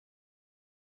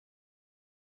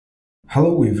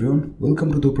Hello everyone,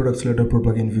 welcome to the Products Letter Pro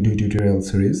plugin video tutorial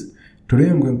series. Today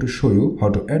I'm going to show you how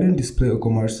to add and display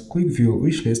WooCommerce quick view,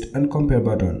 wishlist and compare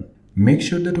button. Make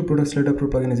sure that your Products Letter Pro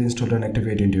plugin is installed and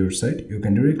activated into your site. You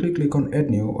can directly click on add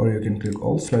new, or you can click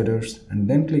all sliders and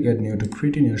then click add new to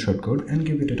create a new shortcode and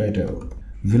give it a title.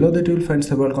 Below that you will find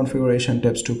several configuration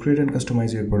tabs to create and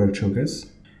customize your product showcase.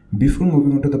 Before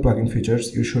moving on to the plugin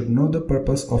features, you should know the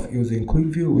purpose of using quick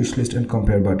view, wishlist and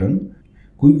compare button.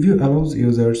 Quick View allows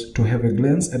users to have a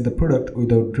glance at the product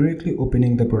without directly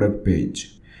opening the product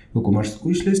page. WooCommerce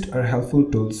Wishlist are helpful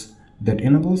tools that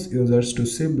enables users to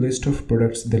save list of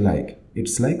products they like.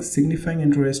 It's like signifying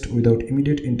interest without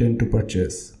immediate intent to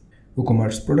purchase.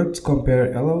 WooCommerce Products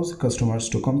Compare allows customers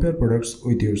to compare products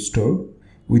with your store.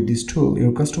 With this tool,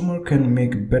 your customer can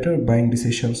make better buying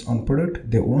decisions on product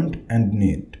they want and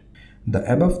need. The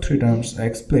above three terms I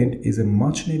explained is a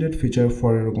much needed feature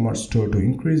for a WooCommerce store to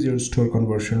increase your store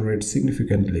conversion rate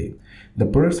significantly. The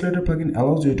Products Letter plugin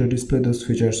allows you to display those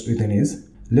features with ease.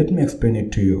 Let me explain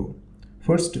it to you.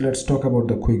 First, let's talk about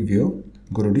the quick view.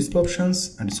 Go to display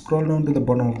options and scroll down to the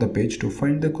bottom of the page to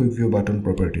find the quick view button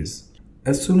properties.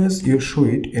 As soon as you show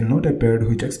it, a note appeared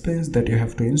which explains that you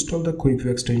have to install the quick view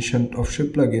extension of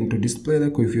Shape plugin to display the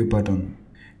quick view button.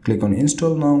 Click on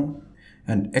install now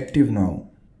and active now.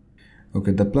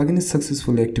 Okay, the plugin is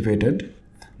successfully activated.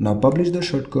 Now publish the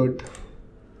shortcode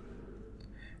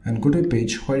and go to a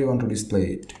page where you want to display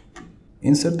it.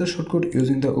 Insert the shortcode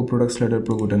using the Products Letter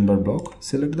Pro Gutenberg block.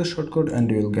 Select the shortcode and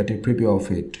you will get a preview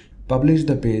of it. Publish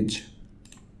the page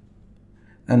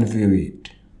and view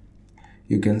it.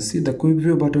 You can see the quick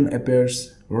view button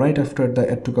appears right after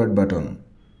the add to cart button.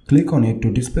 Click on it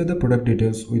to display the product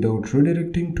details without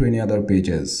redirecting to any other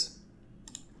pages.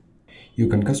 You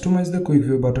can customize the quick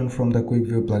view button from the quick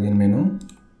view plugin menu.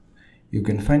 You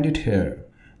can find it here.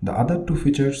 The other two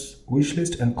features,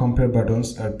 wishlist and compare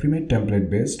buttons, are pre-made template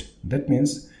based. That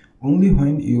means only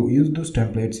when you use those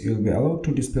templates you will be allowed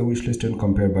to display wishlist and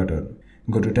compare button.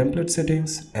 Go to template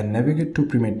settings and navigate to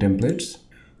pre-made templates.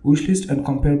 Wishlist and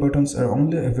compare buttons are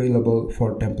only available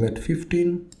for template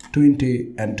 15,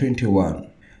 20 and 21.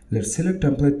 Let's select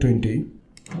template 20,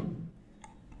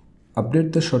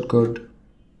 update the shortcode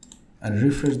and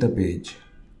refresh the page.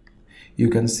 You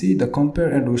can see the compare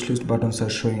and wishlist buttons are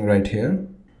showing right here.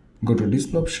 Go to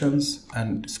display options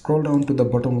and scroll down to the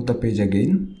bottom of the page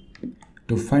again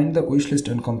to find the wishlist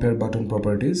and compare button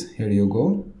properties. Here you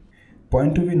go.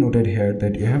 Point to be noted here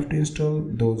that you have to install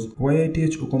those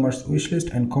YITH WooCommerce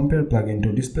wishlist and compare plugin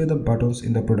to display the buttons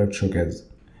in the product showcase.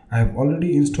 I have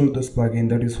already installed this plugin,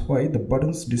 that is why the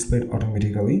buttons displayed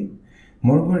automatically.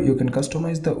 Moreover, you can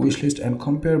customize the wishlist and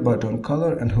compare button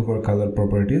color and hover color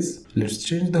properties. Let's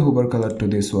change the hover color to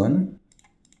this one.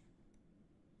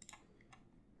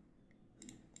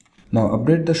 Now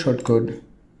update the shortcode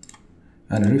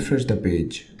and refresh the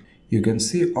page. You can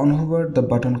see on hover the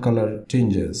button color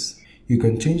changes. You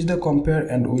can change the compare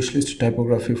and wishlist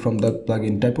typography from the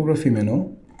plugin typography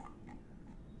menu.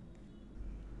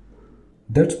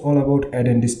 That's all about add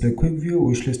and display quick view,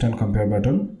 wishlist and compare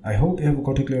button. I hope you have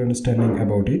got a clear understanding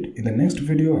about it. In the next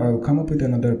video, I will come up with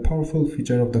another powerful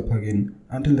feature of the plugin.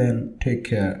 Until then, take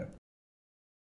care.